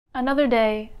Another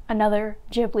day, another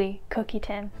Ghibli cookie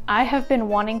tin. I have been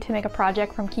wanting to make a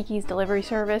project from Kiki's delivery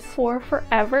service for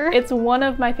forever. It's one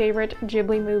of my favorite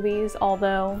Ghibli movies,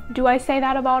 although do I say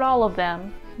that about all of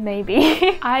them?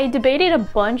 Maybe. I debated a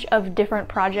bunch of different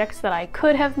projects that I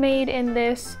could have made in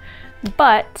this,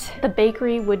 but the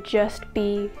bakery would just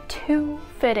be too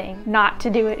fitting not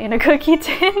to do it in a cookie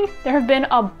tin. There have been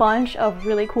a bunch of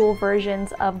really cool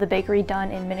versions of the bakery done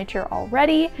in miniature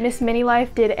already. Miss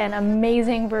Minilife did an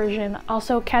amazing version.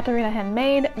 Also, Katarina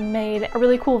Handmade made a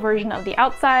really cool version of the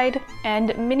outside, and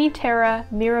Miniterra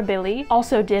Mirabili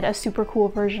also did a super cool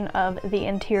version of the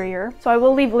interior. So I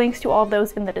will leave links to all of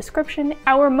those in the description.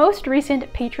 Our most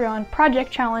recent Patreon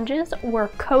project challenges were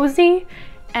cozy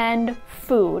and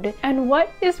food. And what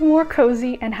is more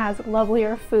cozy and has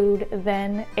lovelier food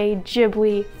than a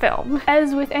Ghibli film?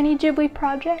 As with any Ghibli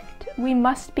project, we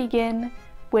must begin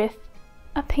with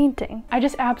a painting. I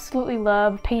just absolutely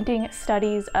love painting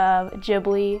studies of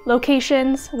Ghibli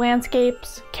locations,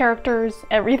 landscapes, characters,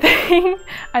 everything.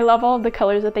 I love all of the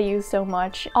colors that they use so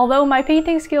much. Although my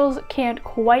painting skills can't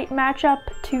quite match up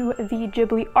to the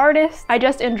Ghibli artists, I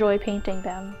just enjoy painting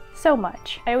them so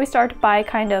much. I always start by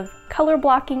kind of color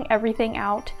blocking everything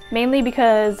out, mainly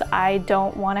because I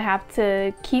don't want to have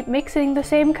to keep mixing the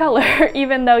same color,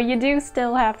 even though you do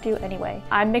still have to anyway.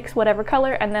 I mix whatever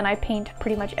color and then I paint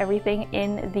pretty much everything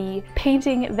in the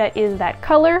painting that is that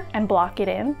color and block it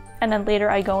in. And then later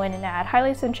I go in and add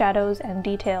highlights and shadows and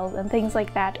details and things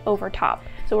like that over top.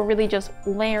 So we're really just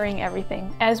layering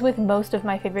everything. As with most of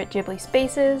my favorite Ghibli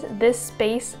spaces, this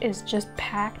space is just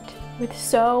packed with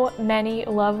so many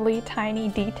lovely tiny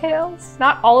details.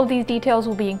 Not all of these details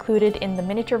will be included in the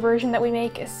miniature version that we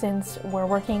make since we're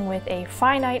working with a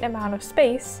finite amount of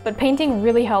space, but painting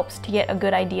really helps to get a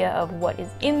good idea of what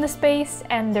is in the space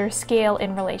and their scale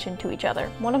in relation to each other.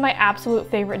 One of my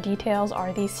absolute favorite details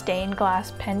are these stained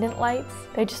glass pendant lights.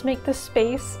 They just make the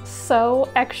space so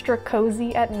extra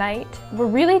cozy at night. We're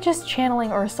really just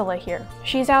channeling Ursula here.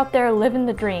 She's out there living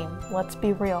the dream, let's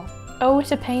be real. Oh,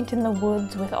 to paint in the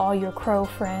woods with all your crow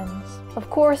friends. Of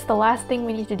course, the last thing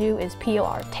we need to do is peel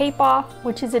our tape off,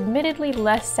 which is admittedly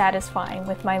less satisfying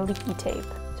with my leaky tape.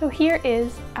 So here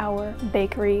is our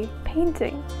bakery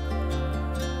painting.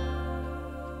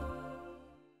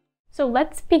 So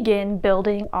let's begin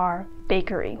building our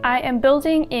bakery. I am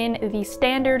building in the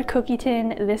standard cookie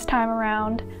tin this time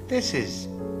around. This is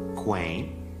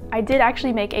quaint. I did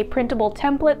actually make a printable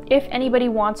template if anybody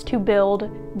wants to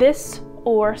build this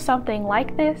or something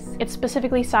like this. It's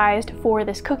specifically sized for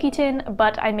this cookie tin,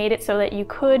 but I made it so that you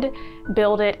could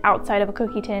build it outside of a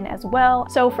cookie tin as well.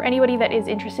 So for anybody that is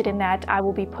interested in that, I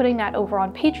will be putting that over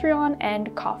on Patreon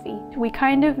and Ko-fi. We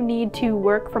kind of need to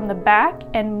work from the back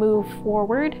and move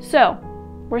forward. So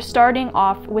we're starting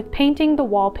off with painting the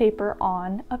wallpaper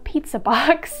on a pizza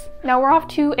box. Now we're off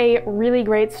to a really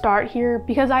great start here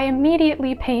because I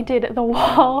immediately painted the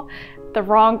wall the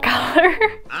wrong color.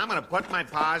 I'm gonna put my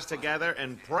paws together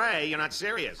and pray you're not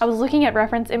serious. I was looking at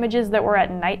reference images that were at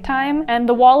nighttime, and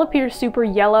the wall appears super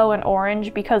yellow and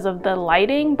orange because of the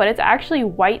lighting, but it's actually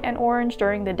white and orange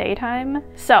during the daytime.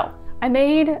 So I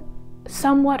made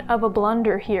somewhat of a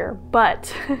blunder here,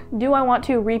 but do I want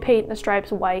to repaint the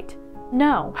stripes white?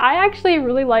 No. I actually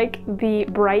really like the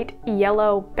bright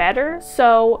yellow better,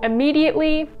 so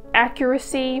immediately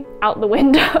accuracy out the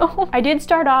window. I did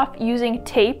start off using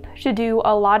tape to do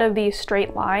a lot of these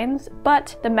straight lines,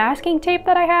 but the masking tape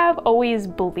that I have always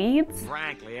bleeds.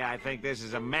 Frankly, I think this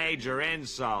is a major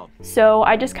insult. So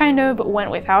I just kind of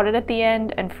went without it at the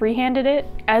end and freehanded it,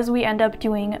 as we end up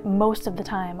doing most of the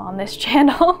time on this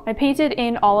channel. I painted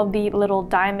in all of the little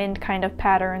diamond kind of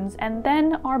patterns, and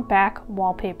then our back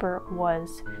wallpaper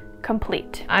was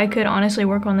complete. I could honestly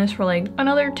work on this for like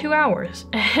another 2 hours,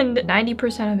 and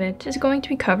 90% of it is going to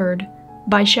be covered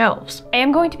by shelves. I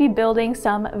am going to be building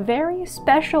some very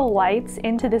special lights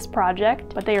into this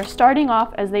project, but they are starting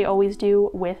off as they always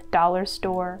do with dollar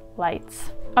store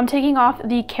lights. I'm taking off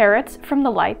the carrots from the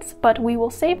lights, but we will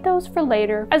save those for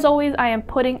later. As always, I am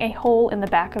putting a hole in the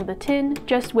back of the tin,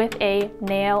 just with a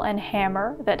nail and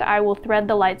hammer that I will thread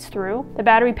the lights through. The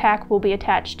battery pack will be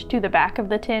attached to the back of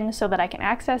the tin so that I can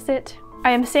access it. I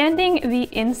am sanding the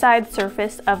inside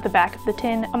surface of the back of the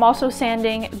tin. I'm also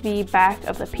sanding the back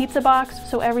of the pizza box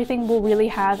so everything will really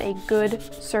have a good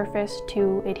surface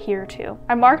to adhere to.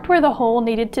 I marked where the hole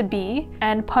needed to be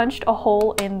and punched a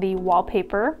hole in the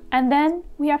wallpaper, and then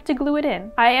we have to glue it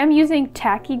in. I am using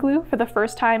tacky glue for the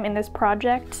first time in this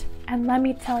project, and let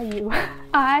me tell you,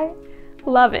 I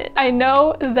Love it. I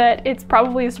know that it's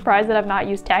probably a surprise that I've not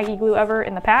used tacky glue ever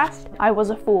in the past. I was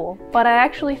a fool, but I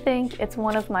actually think it's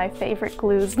one of my favorite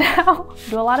glues now.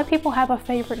 Do a lot of people have a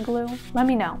favorite glue? Let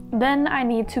me know. Then I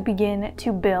need to begin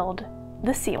to build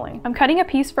the ceiling. I'm cutting a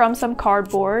piece from some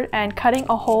cardboard and cutting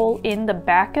a hole in the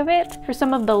back of it for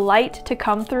some of the light to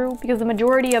come through, because the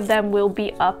majority of them will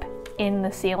be up in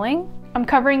the ceiling. I'm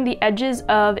covering the edges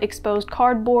of exposed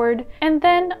cardboard, and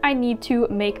then I need to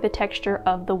make the texture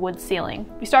of the wood ceiling.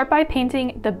 We start by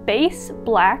painting the base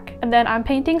black, and then I'm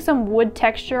painting some wood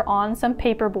texture on some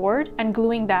paperboard and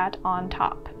gluing that on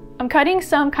top. I'm cutting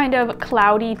some kind of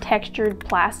cloudy textured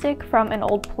plastic from an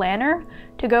old planner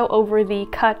to go over the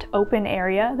cut open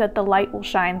area that the light will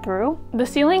shine through. The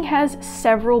ceiling has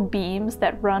several beams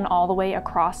that run all the way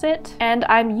across it, and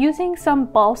I'm using some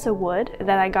balsa wood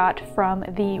that I got from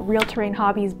the Real Terrain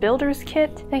Hobbies Builders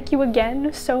Kit. Thank you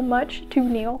again so much to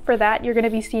Neil for that. You're going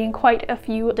to be seeing quite a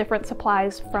few different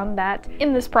supplies from that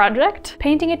in this project.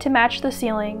 Painting it to match the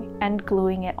ceiling and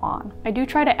gluing it on. I do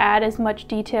try to add as much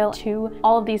detail to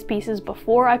all of these pieces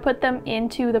before I put them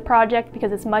into the project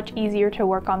because it's much easier to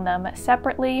work on them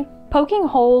separately. Poking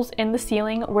holes in the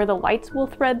ceiling where the lights will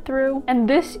thread through, and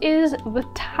this is the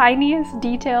tiniest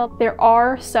detail. There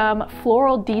are some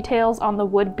floral details on the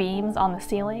wood beams on the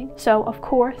ceiling, so of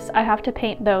course I have to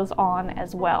paint those on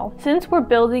as well. Since we're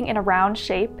building in a round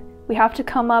shape, we have to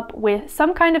come up with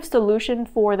some kind of solution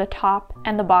for the top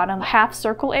and the bottom half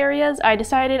circle areas. I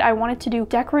decided I wanted to do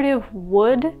decorative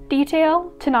wood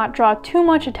detail to not draw too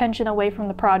much attention away from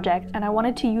the project, and I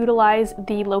wanted to utilize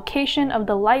the location of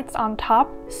the lights on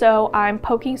top, so I'm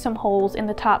poking some holes in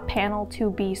the top panel to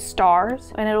be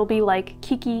stars, and it'll be like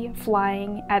Kiki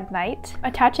flying at night.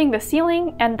 Attaching the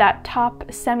ceiling and that top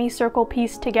semicircle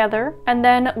piece together, and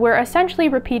then we're essentially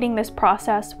repeating this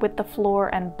process with the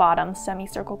floor and bottom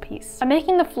semicircle piece. I'm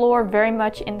making the floor very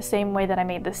much in the same way that I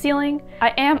made the ceiling.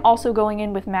 I am also going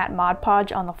in with matte Mod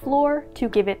Podge on the floor to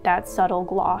give it that subtle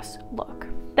gloss look.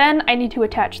 Then I need to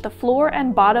attach the floor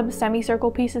and bottom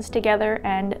semicircle pieces together,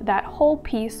 and that whole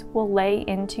piece will lay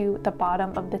into the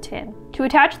bottom of the tin. To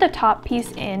attach the top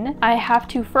piece in, I have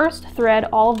to first thread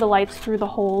all of the lights through the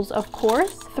holes, of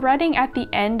course, threading at the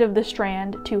end of the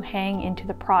strand to hang into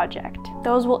the project.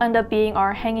 Those will end up being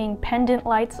our hanging pendant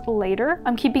lights later.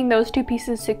 I'm keeping those two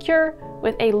pieces secure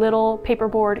with a little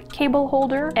paperboard cable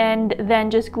holder, and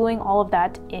then just gluing all of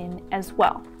that in as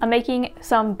well. I'm making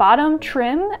some bottom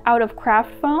trim out of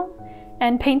craft foam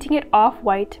and painting it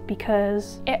off-white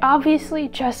because it obviously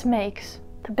just makes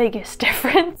the biggest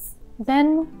difference.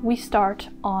 Then we start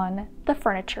on the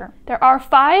furniture. There are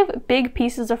 5 big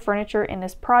pieces of furniture in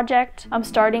this project. I'm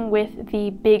starting with the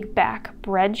big back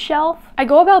bread shelf. I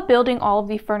go about building all of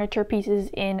the furniture pieces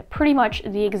in pretty much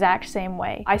the exact same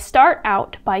way. I start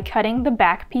out by cutting the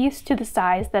back piece to the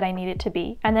size that I need it to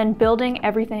be, and then building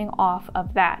everything off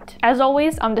of that. As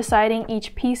always, I'm deciding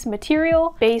each piece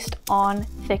material based on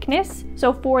thickness.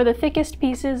 So for the thickest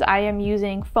pieces, I am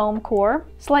using foam core.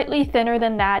 Slightly thinner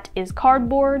than that is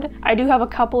cardboard. I do have a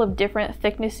couple of different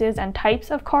thicknesses and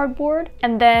types of cardboard,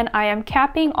 and then I am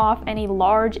capping off any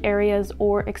large areas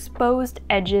or exposed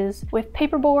edges with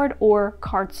paperboard or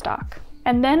cardstock.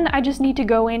 And then I just need to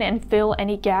go in and fill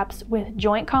any gaps with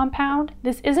joint compound.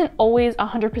 This isn't always a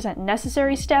 100%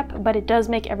 necessary step, but it does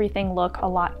make everything look a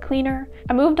lot cleaner.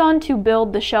 I moved on to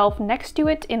build the shelf next to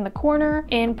it in the corner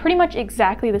in pretty much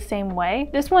exactly the same way.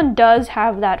 This one does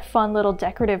have that fun little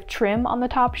decorative trim on the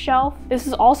top shelf. This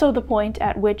is also the point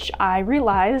at which I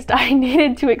realized I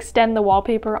needed to extend the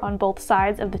wallpaper on both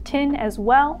sides of the tin as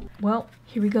well. Well,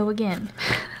 here we go again.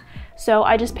 So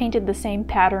I just painted the same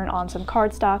pattern on some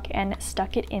cardstock and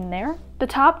stuck it in there. The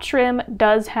top trim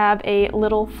does have a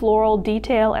little floral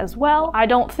detail as well. I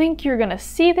don't think you're gonna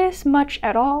see this much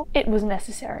at all. It was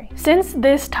necessary. Since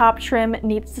this top trim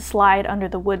needs to slide under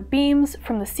the wood beams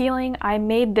from the ceiling, I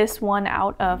made this one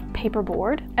out of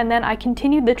paperboard, and then I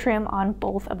continued the trim on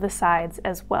both of the sides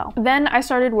as well. Then I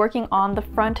started working on the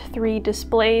front 3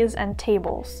 displays and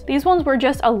tables. These ones were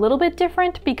just a little bit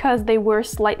different because they were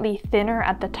slightly thinner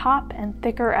at the top and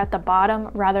thicker at the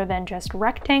bottom rather than just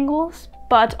rectangles.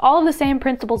 But all of the same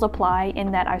principles apply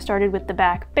in that I started with the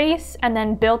back base and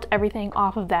then built everything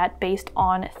off of that based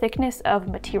on thickness of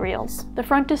materials. The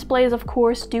front displays, of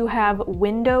course, do have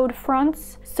windowed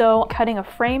fronts, so cutting a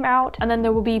frame out, and then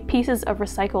there will be pieces of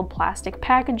recycled plastic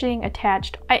packaging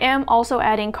attached. I am also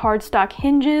adding cardstock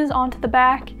hinges onto the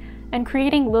back and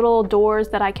creating little doors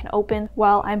that I can open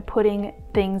while I'm putting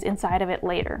things inside of it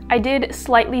later. I did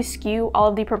slightly skew all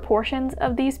of the proportions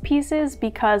of these pieces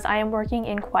because I am working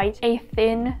in quite a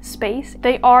thin space.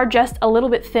 They are just a little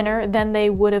bit thinner than they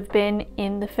would have been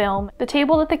in the film. The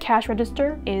table that the cash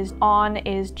register is on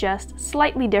is just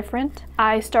slightly different.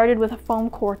 I started with a foam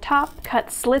core top,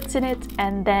 cut slits in it,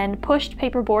 and then pushed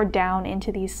paperboard down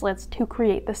into these slits to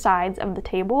create the sides of the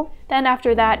table. Then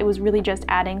after that, it was really just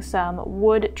adding some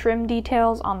wood trim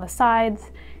details on the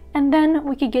sides, and then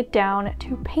we could get down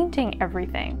to painting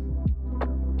everything.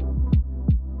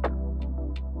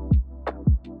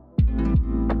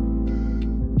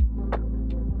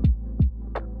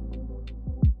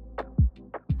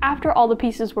 After all the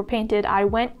pieces were painted, I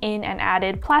went in and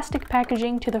added plastic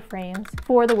packaging to the frames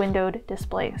for the windowed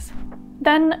displays.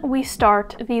 Then we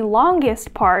start the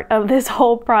longest part of this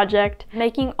whole project,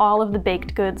 making all of the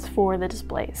baked goods for the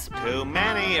displays. Too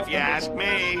many, if you ask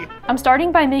me. I'm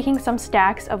starting by making some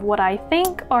stacks of what I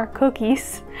think are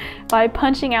cookies by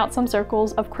punching out some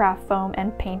circles of craft foam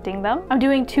and painting them. I'm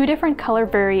doing 2 different color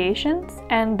variations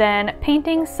and then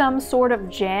painting some sort of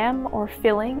jam or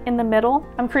filling in the middle.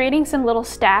 I'm creating some little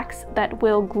stacks that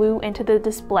will glue into the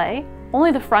display.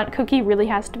 Only the front cookie really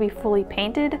has to be fully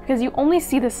painted because you only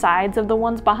see the sides of the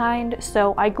ones behind,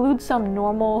 so I glued some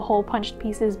normal hole punched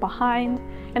pieces behind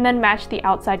and then matched the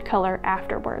outside color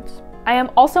afterwards. I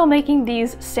am also making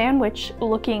these sandwich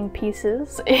looking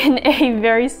pieces in a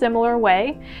very similar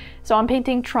way. So I'm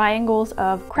painting triangles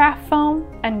of craft foam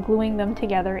and gluing them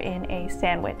together in a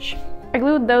sandwich. I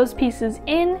glued those pieces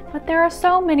in, but there are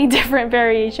so many different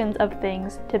variations of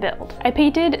things to build. I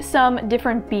painted some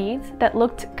different beads that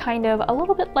looked kind of a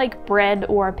little bit like bread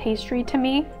or pastry to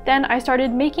me. Then I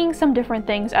started making some different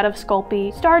things out of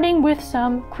Sculpey, starting with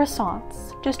some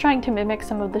croissants, just trying to mimic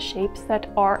some of the shapes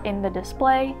that are in the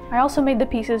display. I also made the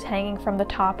pieces hanging from the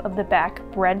top of the back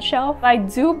bread shelf. I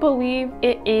do believe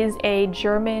it is a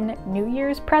German New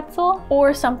Year's pretzel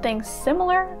or something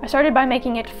similar. I started by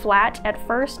making it flat at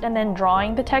first and then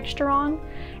drawing the texture on,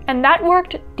 and that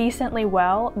worked decently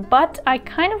well, but I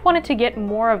kind of wanted to get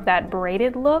more of that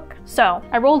braided look. So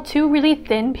I rolled 2 really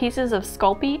thin pieces of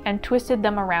Sculpey and twisted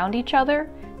them around each other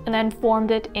and then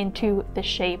formed it into the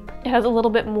shape. It has a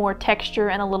little bit more texture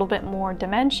and a little bit more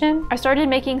dimension. I started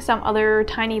making some other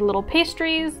tiny little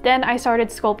pastries. Then I started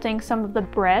sculpting some of the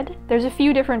bread. There's a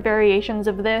few different variations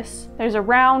of this. There's a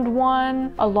round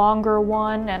one, a longer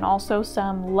one, and also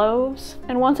some loaves.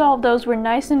 And once all of those were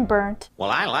nice and burnt,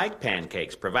 Well, I like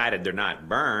pancakes, provided they're not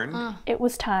burned. it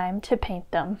was time to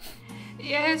paint them.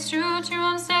 Yeah, it's true,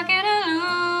 I'm stuck in a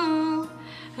loop,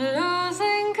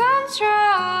 losing control.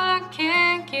 I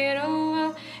can't get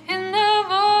over in the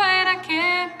void. I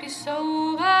can't be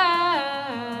sober.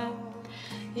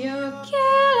 You're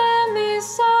killing me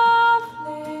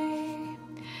softly.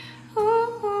 Ooh,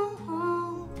 ooh,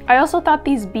 ooh. I also thought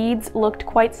these beads looked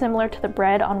quite similar to the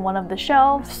bread on one of the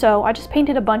shelves, so I just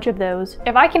painted a bunch of those.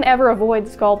 If I can ever avoid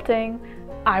sculpting,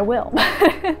 I will.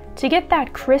 To get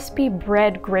that crispy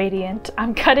bread gradient,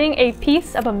 I'm cutting a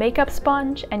piece of a makeup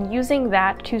sponge and using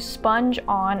that to sponge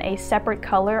on a separate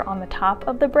color on the top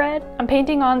of the bread. I'm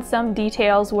painting on some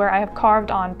details where I have carved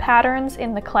on patterns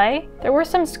in the clay. There were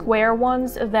some square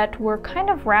ones that were kind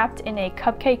of wrapped in a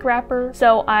cupcake wrapper,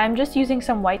 so I'm just using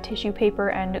some white tissue paper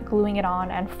and gluing it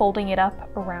on and folding it up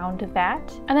around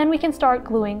that. And then we can start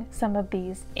gluing some of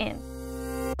these in.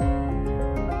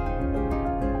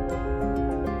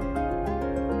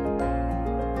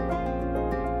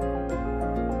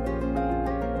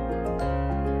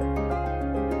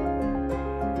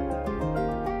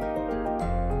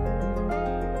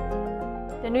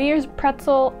 The New Year's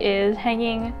pretzel is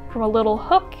hanging from a little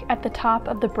hook at the top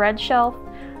of the bread shelf,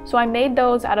 so I made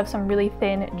those out of some really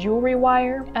thin jewelry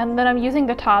wire, and then I'm using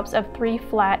the tops of 3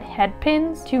 flat head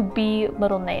pins to be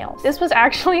little nails. This was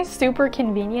actually super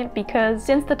convenient because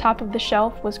since the top of the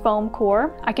shelf was foam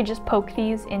core, I could just poke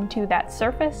these into that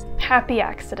surface. Happy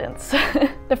accidents.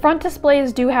 The front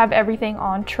displays do have everything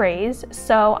on trays,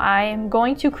 so I'm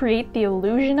going to create the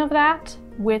illusion of that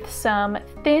with some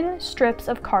thin strips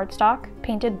of cardstock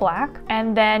painted black,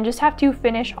 and then just have to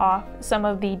finish off some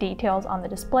of the details on the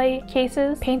display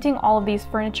cases, painting all of these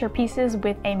furniture pieces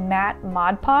with a matte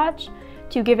Mod Podge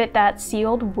to give it that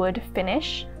sealed wood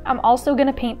finish. I'm also going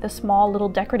to paint the small little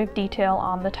decorative detail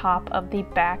on the top of the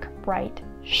back right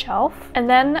shelf, and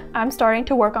then I'm starting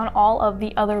to work on all of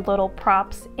the other little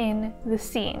props in the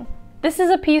scene. This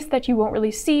is a piece that you won't really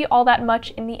see all that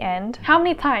much in the end. How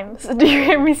many times do you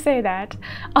hear me say that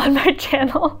on my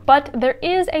channel? But there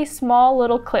is a small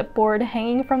little clipboard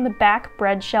hanging from the back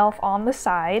bread shelf on the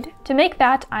side. To make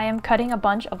that, I am cutting a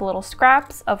bunch of little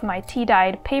scraps of my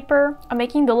tea-dyed paper. I'm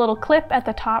making the little clip at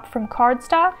the top from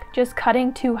cardstock, just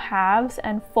cutting 2 halves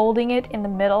and folding it in the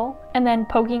middle, and then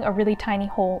poking a really tiny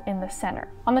hole in the center.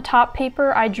 On the top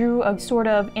paper, I drew a sort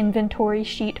of inventory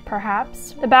sheet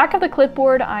perhaps. The back of the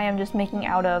clipboard I am just making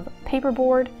out of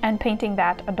paperboard and painting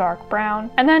that a dark brown,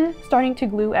 and then starting to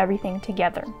glue everything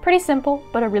together. Pretty simple,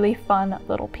 but a really fun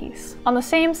little piece. On the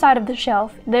same side of the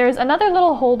shelf, there's another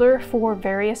little holder for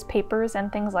various papers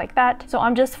and things like that, so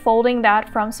I'm just folding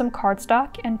that from some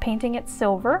cardstock and painting it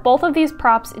silver. Both of these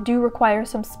props do require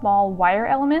some small wire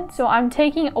elements, so I'm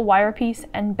taking a wire piece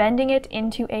and bending it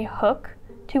into a hook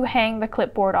to hang the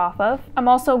clipboard off of. I'm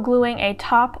also gluing a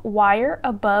top wire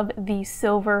above the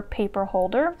silver paper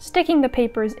holder, sticking the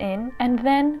papers in, and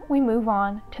then we move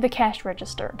on to the cash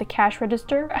register. The cash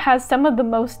register has some of the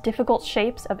most difficult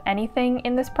shapes of anything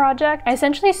in this project. I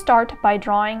essentially start by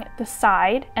drawing the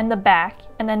side and the back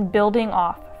and then building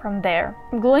off from there.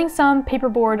 I'm gluing some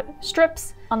paperboard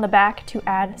strips on the back to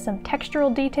add some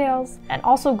textural details, and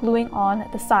also gluing on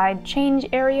the side change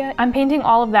area. I'm painting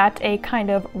all of that a kind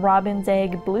of robin's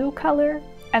egg blue color,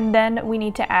 and then we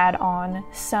need to add on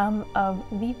some of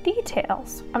the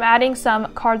details. I'm adding some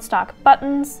cardstock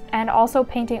buttons and also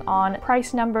painting on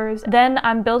price numbers. Then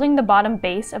I'm building the bottom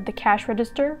base of the cash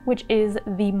register, which is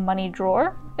the money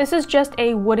drawer. This is just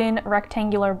a wooden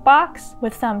rectangular box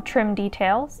with some trim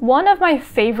details. One of my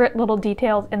favorite little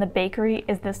details in the bakery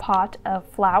is this pot of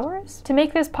flowers. To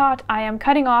make this pot, I am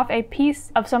cutting off a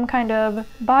piece of some kind of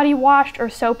body wash or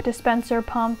soap dispenser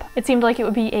pump. It seemed like it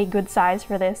would be a good size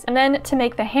for this. And then to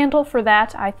make the handle for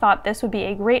that, I thought this would be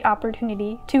a great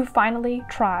opportunity to finally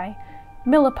try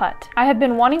Milliput. I have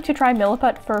been wanting to try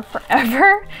Milliput for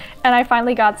forever, and I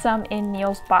finally got some in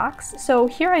Neil's box. So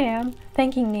here I am,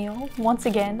 thanking Neil once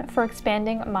again for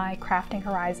expanding my crafting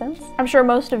horizons. I'm sure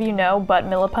most of you know, but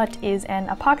Milliput is an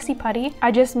epoxy putty.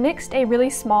 I just mixed a really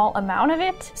small amount of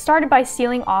it, started by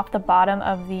sealing off the bottom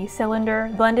of the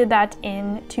cylinder, blended that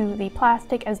into the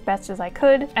plastic as best as I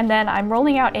could, and then I'm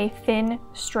rolling out a thin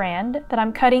strand that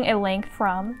I'm cutting a length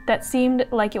from that seemed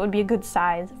like it would be a good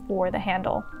size for the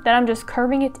handle. Then I'm just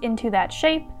curving it into that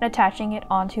shape and attaching it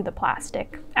onto the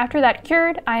plastic. After that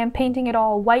cured, I am painting it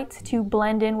all white to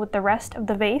blend in with the rest of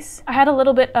the vase. I had a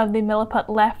little bit of the Milliput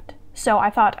left, so I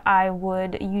thought I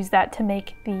would use that to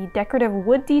make the decorative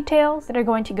wood details that are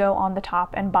going to go on the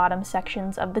top and bottom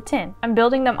sections of the tin. I'm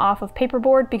building them off of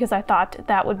paperboard because I thought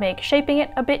that would make shaping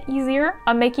it a bit easier.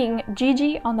 I'm making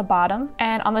Jiji on the bottom,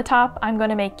 and on the top I'm going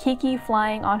to make Kiki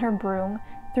flying on her broom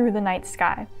through the night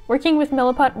sky. Working with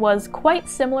Milliput was quite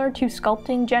similar to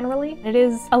sculpting generally. It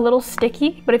is a little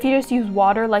sticky, but if you just use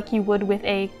water like you would with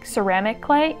a ceramic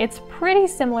clay, it's pretty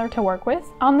similar to work with.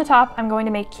 On the top, I'm going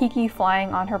to make Kiki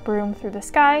flying on her broom through the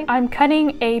sky. I'm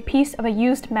cutting a piece of a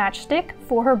used matchstick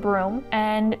for her broom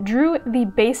and drew the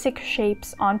basic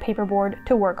shapes on paperboard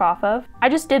to work off of. I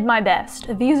just did my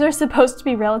best. These are supposed to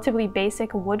be relatively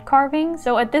basic wood carvings,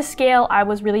 so at this scale, I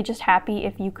was really just happy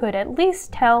if you could at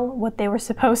least tell what they were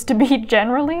supposed to be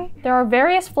generally. There are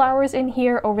various flowers in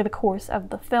here over the course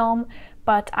of the film,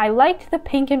 but I liked the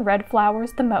pink and red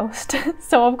flowers the most,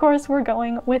 so of course we're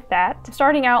going with that.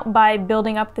 Starting out by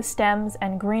building up the stems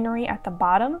and greenery at the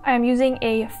bottom, I am using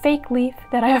a fake leaf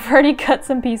that I have already cut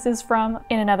some pieces from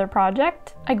in another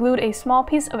project. I glued a small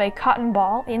piece of a cotton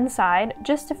ball inside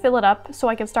just to fill it up so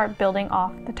I could start building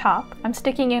off the top. I'm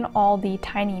sticking in all the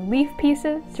tiny leaf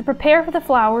pieces. To prepare for the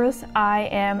flowers, I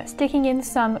am sticking in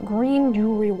some green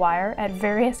jewelry wire at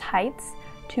various heights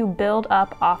to build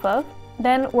up off of.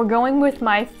 Then we're going with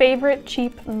my favorite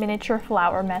cheap miniature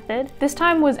flower method. This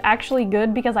time was actually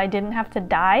good because I didn't have to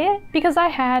dye it, because I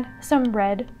had some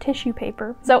red tissue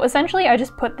paper. So essentially I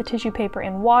just put the tissue paper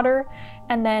in water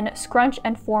and then scrunch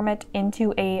and form it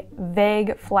into a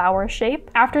vague flower shape.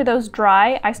 After those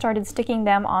dry, I started sticking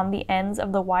them on the ends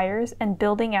of the wires and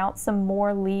building out some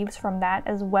more leaves from that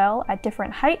as well at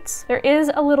different heights. There is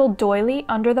a little doily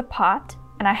under the pot,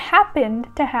 and I happened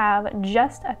to have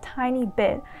just a tiny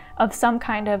bit of some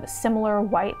kind of similar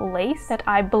white lace that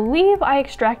I believe I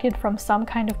extracted from some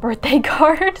kind of birthday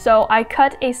card. So I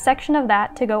cut a section of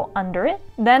that to go under it.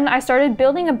 Then I started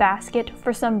building a basket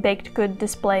for some baked good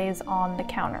displays on the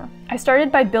counter. I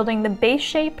started by building the base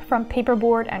shape from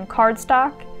paperboard and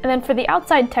cardstock. And then for the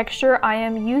outside texture, I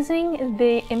am using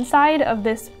the inside of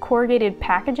this corrugated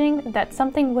packaging that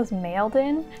something was mailed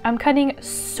in. I'm cutting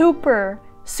super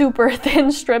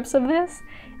thin strips of this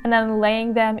and then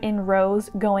laying them in rows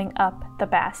going up the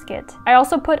basket. I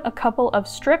also put a couple of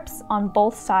strips on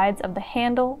both sides of the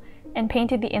handle and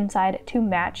painted the inside to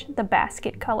match the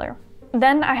basket color.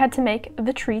 Then I had to make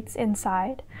the treats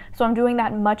inside, so I'm doing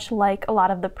that much like a lot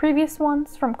of the previous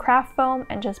ones from craft foam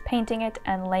and just painting it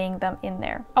and laying them in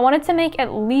there. I wanted to make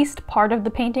at least part of the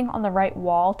painting on the right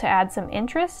wall to add some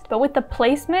interest, but with the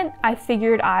placement, I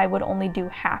figured I would only do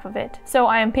half of it. So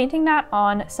I am painting that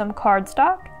on some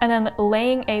cardstock and then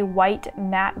laying a white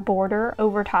matte border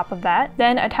over top of that,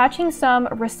 then attaching some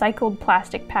recycled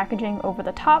plastic packaging over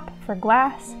the top for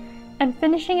glass, and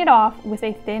finishing it off with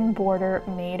a thin border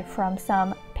made from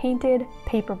some painted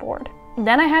paperboard.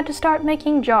 Then I had to start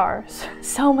making jars.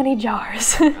 So many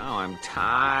jars. Oh, I'm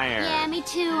tired. Yeah, me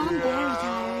too. I'm very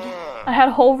tired. I had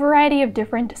a whole variety of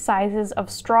different sizes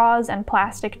of straws and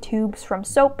plastic tubes from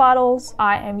soap bottles.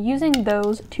 I am using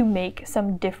those to make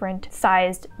some different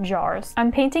sized jars.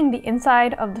 I'm painting the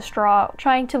inside of the straw,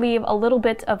 trying to leave a little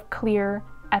bit of clear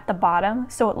at the bottom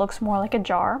so it looks more like a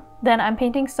jar. Then I'm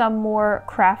painting some more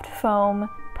craft foam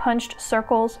punched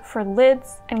circles for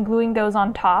lids and gluing those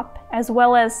on top, as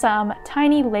well as some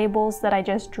tiny labels that I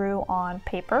just drew on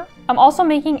paper. I'm also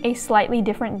making a slightly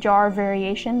different jar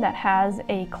variation that has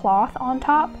a cloth on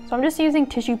top, so I'm just using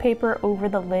tissue paper over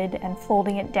the lid and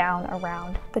folding it down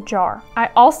around the jar. I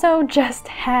also just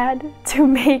had to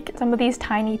make some of these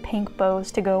tiny pink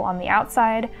bows to go on the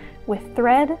outside with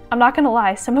thread. I'm not gonna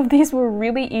lie, some of these were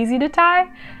really easy to tie,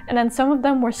 and then some of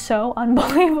them were so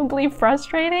unbelievably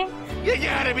frustrating. You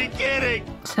gotta be kidding!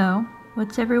 So,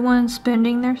 what's everyone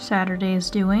spending their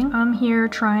Saturdays doing? I'm here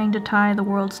trying to tie the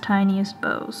world's tiniest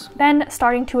bows. Then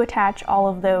starting to attach all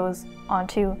of those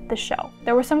onto the shell.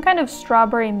 There were some kind of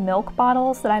strawberry milk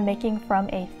bottles that I'm making from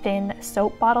a thin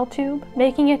soap bottle tube,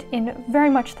 making it in very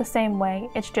much the same way,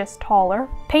 it's just taller.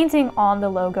 Painting on the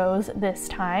logos this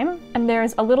time, and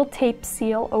there's a little tape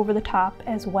seal over the top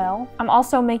as well. I'm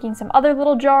also making some other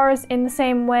little jars in the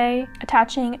same way,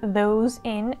 attaching those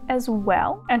in as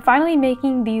well. And finally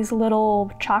making these little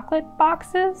chocolate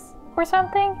boxes or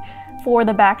something for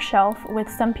the back shelf with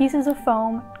some pieces of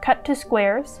foam cut to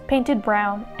squares, painted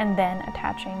brown, and then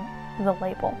attaching the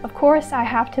label. Of course, I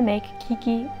have to make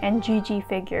Kiki and Jiji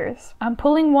figures. I'm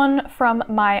pulling one from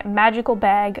my magical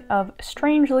bag of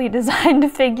strangely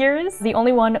designed figures, the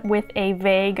only one with a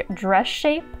vague dress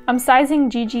shape. I'm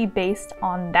sizing Jiji based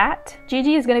on that.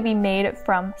 Jiji is going to be made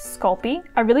from Sculpey.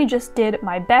 I really just did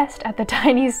my best at the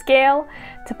tiny scale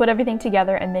to put everything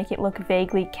together and make it look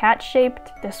vaguely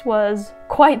cat-shaped. This was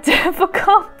quite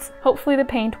difficult. Hopefully the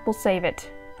paint will save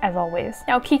it, as always.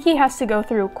 Now Kiki has to go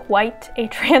through quite a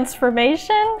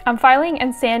transformation. I'm filing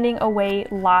and sanding away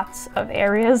lots of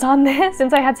areas on this.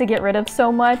 Since I had to get rid of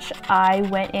so much, I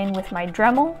went in with my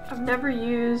Dremel. I've never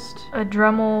used a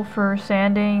Dremel for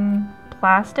sanding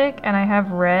plastic, and I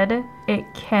have read it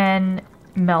can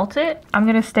melt it. I'm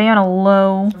gonna stay on a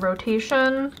low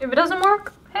rotation. If it doesn't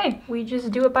work, hey, we just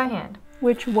do it by hand.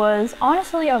 Which was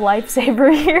honestly a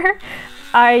lifesaver here.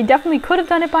 I definitely could have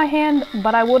done it by hand,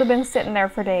 but I would have been sitting there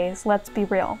for days, let's be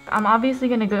real. I'm obviously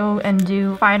gonna go and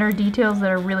do finer details that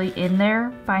are really in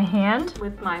there by hand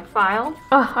with my file.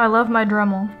 Oh, I love my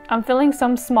Dremel. I'm filling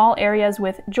some small areas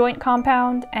with joint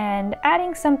compound and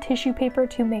adding some tissue paper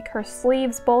to make her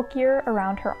sleeves bulkier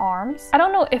around her arms. I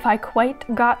don't know if I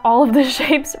quite got all of the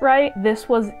shapes right. This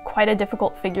was quite a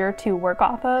difficult figure to work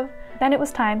off of. Then it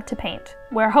was time to paint,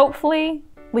 where hopefully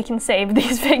we can save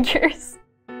these figures.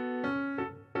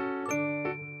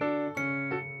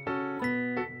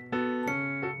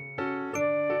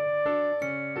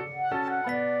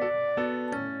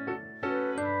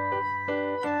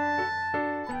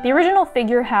 The original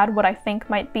figure had what I think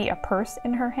might be a purse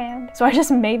in her hand, so I just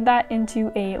made that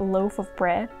into a loaf of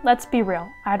bread. Let's be real,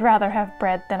 I'd rather have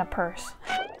bread than a purse.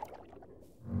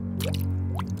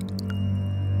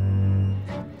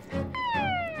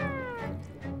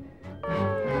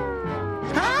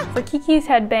 For Kiki's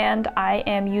headband, I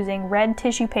am using red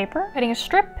tissue paper, cutting a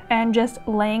strip and just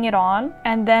laying it on,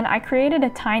 and then I created a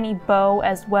tiny bow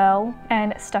as well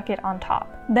and stuck it on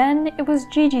top. Then it was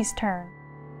Jiji's turn.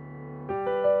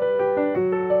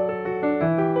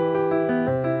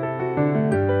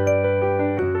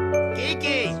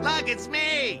 Kiki, look, it's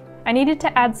me! I needed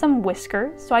to add some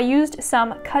whiskers, so I used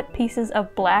some cut pieces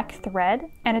of black thread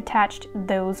and attached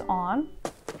those on.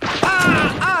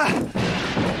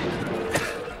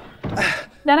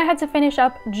 Then I had to finish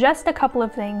up just a couple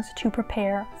of things to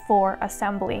prepare for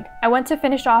assembly. I went to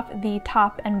finish off the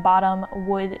top and bottom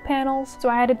wood panels, so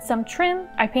I added some trim.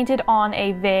 I painted on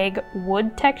a vague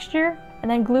wood texture and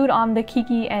then glued on the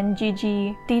Kiki and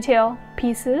Jiji detail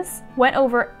pieces. Went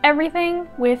over everything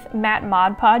with matte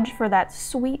Mod Podge for that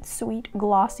sweet, sweet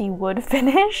glossy wood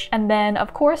finish. And then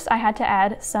of course I had to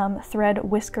add some thread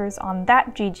whiskers on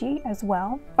that Jiji as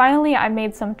well. Finally, I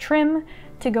made some trim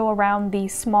to go around the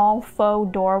small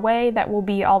faux doorway that will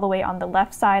be all the way on the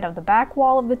left side of the back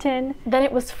wall of the tin. Then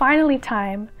it was finally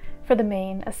time for the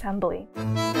main assembly.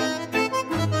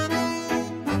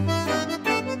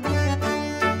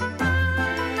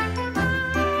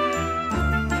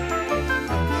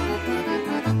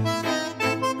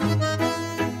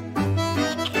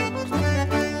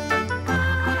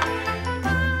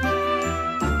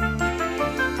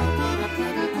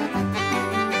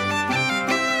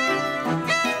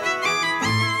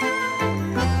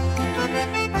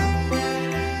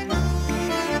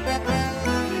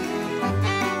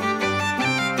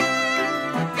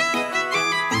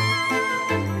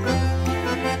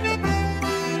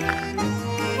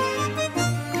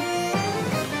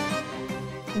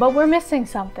 But we're missing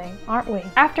something, aren't we?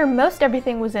 After most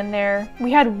everything was in there,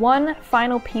 we had one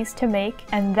final piece to make,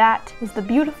 and that was the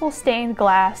beautiful stained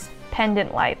glass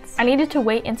pendant lights. I needed to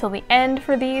wait until the end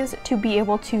for these to be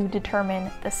able to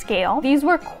determine the scale. These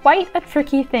were quite a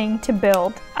tricky thing to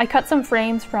build. I cut some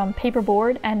frames from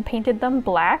paperboard and painted them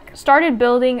black, started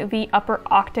building the upper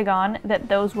octagon that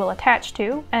those will attach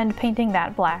to, and painting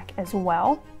that black as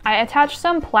well. I attached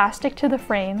some plastic to the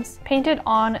frames, painted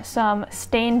on some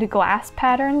stained glass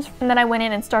patterns, and then I went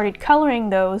in and started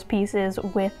coloring those pieces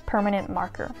with permanent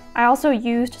marker. I also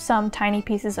used some tiny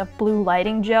pieces of blue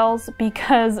lighting gels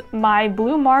because my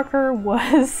blue marker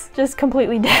was just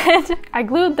completely dead. I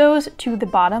glued those to the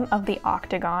bottom of the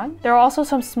octagon. There are also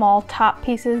some small top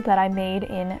pieces that I made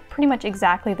in pretty much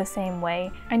exactly the same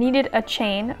way. I needed a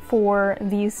chain for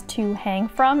these to hang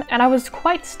from, and I was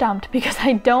quite stumped because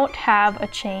I don't have a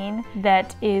chain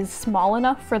that is small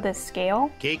enough for this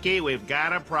scale. Kiki, we've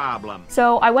got a problem.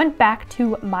 So I went back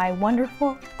to my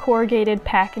wonderful corrugated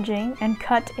packaging and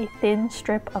cut a thin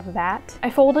strip of that. I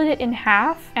folded it in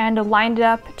half and lined it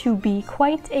up to be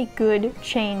quite a good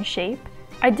chain shape.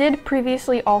 I did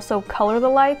previously also color the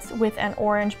lights with an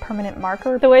orange permanent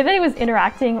marker. The way that it was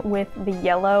interacting with the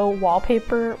yellow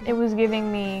wallpaper, it was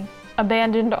giving me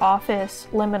abandoned office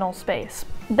liminal space.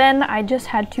 Then I just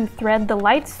had to thread the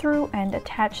lights through and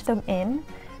attach them in,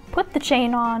 put the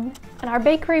chain on, and our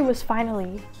bakery was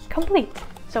finally complete.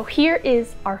 So here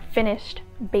is our finished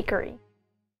bakery.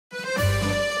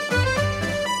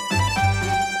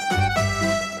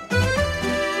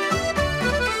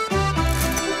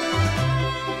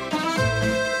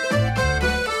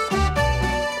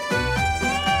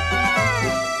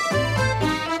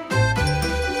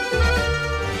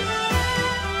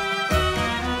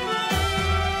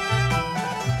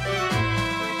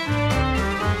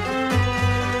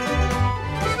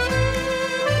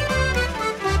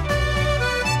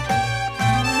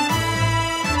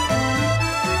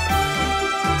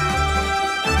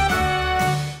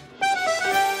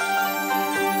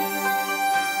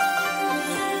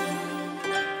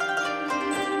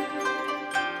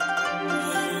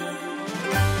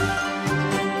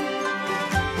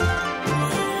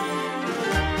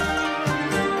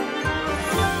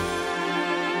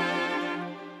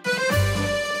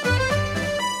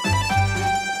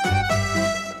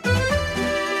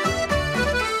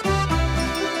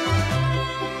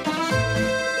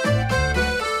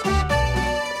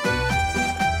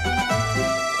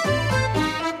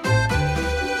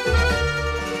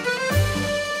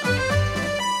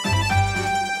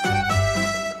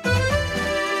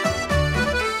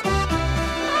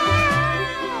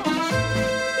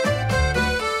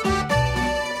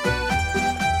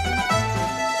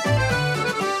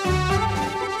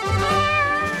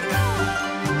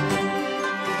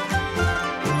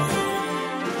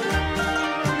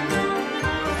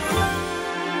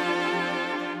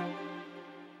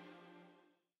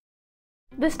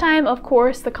 This time, of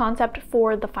course, the concept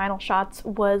for the final shots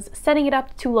was setting it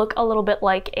up to look a little bit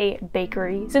like a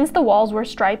bakery. Since the walls were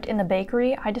striped in the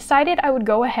bakery, I decided I would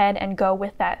go ahead and go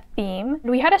with that theme.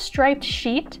 We had a striped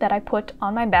sheet that I put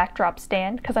on my backdrop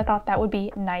stand because I thought that would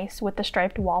be nice with the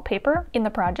striped wallpaper in the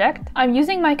project. I'm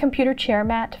using my computer chair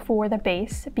mat for the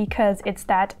base because it's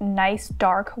that nice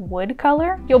dark wood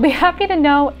color. You'll be happy to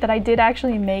know that I did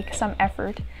actually make some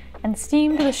effort and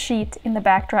steamed the sheet in the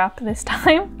backdrop this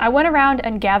time. I went around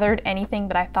and gathered anything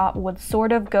that I thought would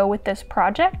sort of go with this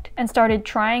project and started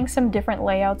trying some different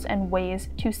layouts and ways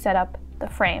to set up the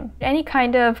frame. Any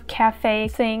kind of cafe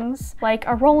things like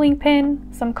a rolling pin,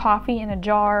 some coffee in a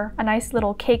jar, a nice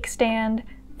little cake stand,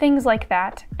 things like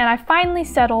that. And I finally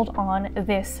settled on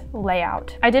this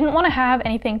layout. I didn't want to have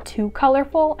anything too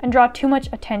colorful and draw too much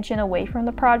attention away from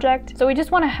the project, so we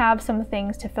just want to have some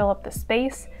things to fill up the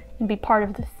space and be part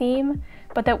of the theme,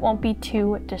 but that won't be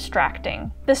too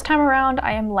distracting. This time around,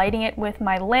 I am lighting it with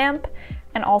my lamp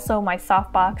and also my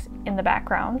softbox in the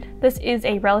background. This is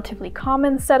a relatively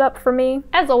common setup for me.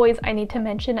 As always, I need to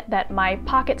mention that my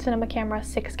Pocket Cinema Camera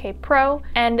 6K Pro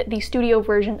and the studio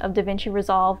version of DaVinci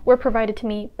Resolve were provided to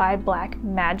me by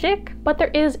Blackmagic, but there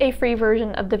is a free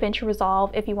version of DaVinci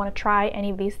Resolve if you want to try any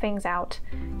of these things out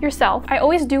yourself. I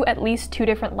always do at least 2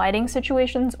 different lighting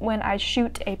situations when I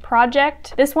shoot a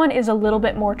project. This one is a little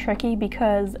bit more tricky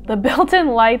because the built-in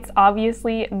lights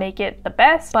obviously make it the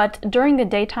best, but during the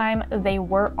daytime they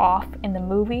were off in the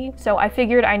movie, so I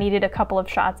figured I needed a couple of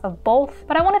shots of both,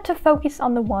 but I wanted to focus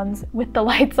on the ones with the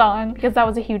lights on because that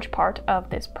was a huge part of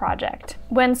this project.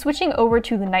 When switching over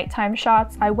to the nighttime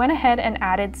shots, I went ahead and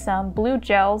added some blue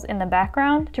gels in the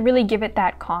background to really give it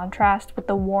that contrast with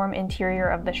the warm interior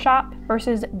of the shop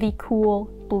versus the cool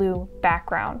blue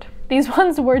background. These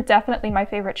ones were definitely my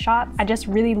favorite shots. I just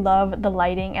really love the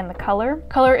lighting and the color.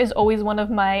 Color is always one of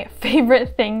my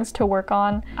favorite things to work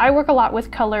on. I work a lot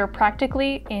with color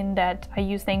practically in that I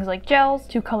use things like gels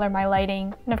to color my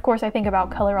lighting. And of course I think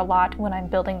about color a lot when I'm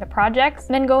building the projects.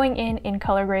 And then going in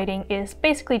color grading is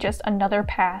basically just another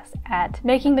pass at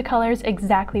making the colors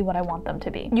exactly what I want them to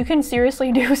be. You can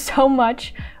seriously do so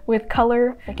much with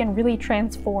color. It can really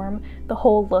transform the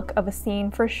whole look of a scene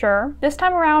for sure. This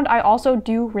time around, I also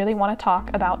do really want to talk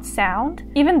about sound,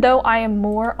 even though I am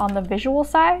more on the visual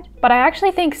side, but I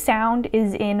actually think sound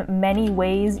is in many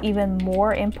ways even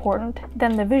more important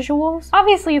than the visuals.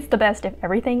 Obviously, it's the best if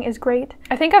everything is great.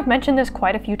 I think I've mentioned this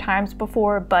quite a few times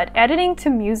before, but editing to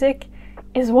music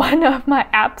is one of my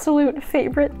absolute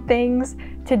favorite things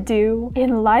to do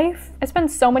in life. I spend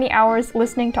so many hours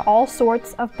listening to all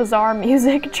sorts of bizarre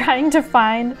music trying to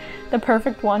find the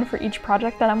perfect one for each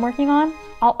project that I'm working on.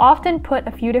 I'll often put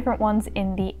a few different ones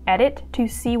in the edit to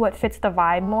see what fits the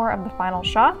vibe more of the final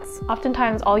shots.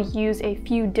 Oftentimes I'll use a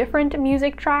few different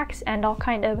music tracks and I'll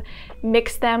kind of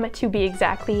mix them to be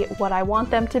exactly what I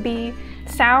want them to be.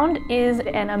 Sound is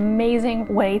an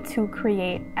amazing way to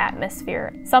create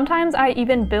atmosphere. Sometimes I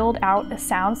even build out a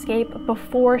soundscape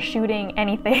before shooting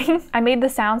anything. I made the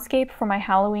soundscape for my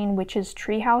Halloween Witch's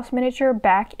Treehouse miniature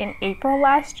back in April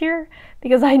last year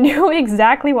because I knew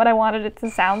exactly what I wanted it to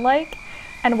sound like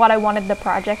and what I wanted the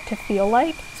project to feel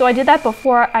like. So I did that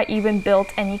before I even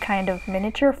built any kind of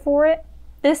miniature for it.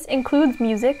 This includes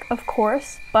music, of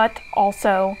course, but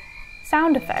also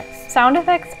sound effects. Sound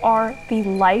effects are the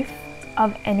life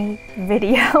of any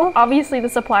video. Obviously,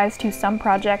 this applies to some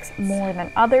projects more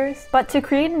than others, but to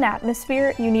create an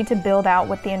atmosphere, you need to build out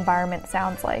what the environment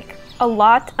sounds like. A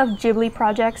lot of Ghibli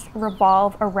projects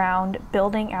revolve around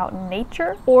building out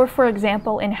nature, or for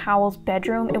example, in Howl's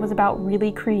bedroom, it was about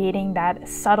really creating that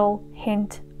subtle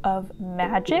hint of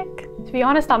magic. To be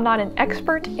honest, I'm not an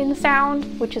expert in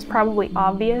sound, which is probably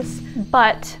obvious,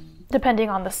 but depending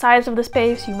on the size of the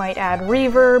space, you might add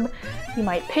reverb, you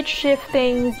might pitch shift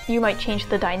things, you might change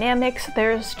the dynamics.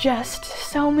 There's just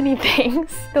so many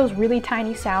things. Those really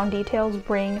tiny sound details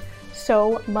bring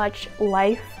so much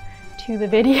life to the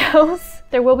videos.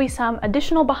 There will be some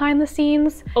additional behind the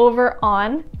scenes over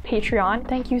on Patreon.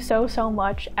 Thank you so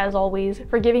much, as always,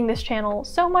 for giving this channel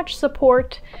so much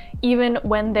support, even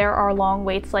when there are long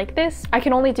waits like this. I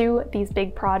can only do these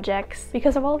big projects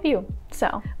because of all of you,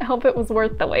 so I hope it was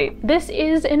worth the wait. This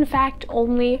is, in fact,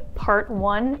 only part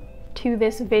 1 to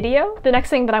this video. The next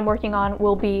thing that I'm working on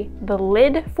will be the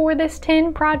lid for this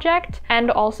tin project and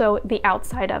also the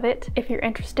outside of it. If you're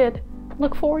interested,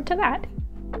 look forward to that.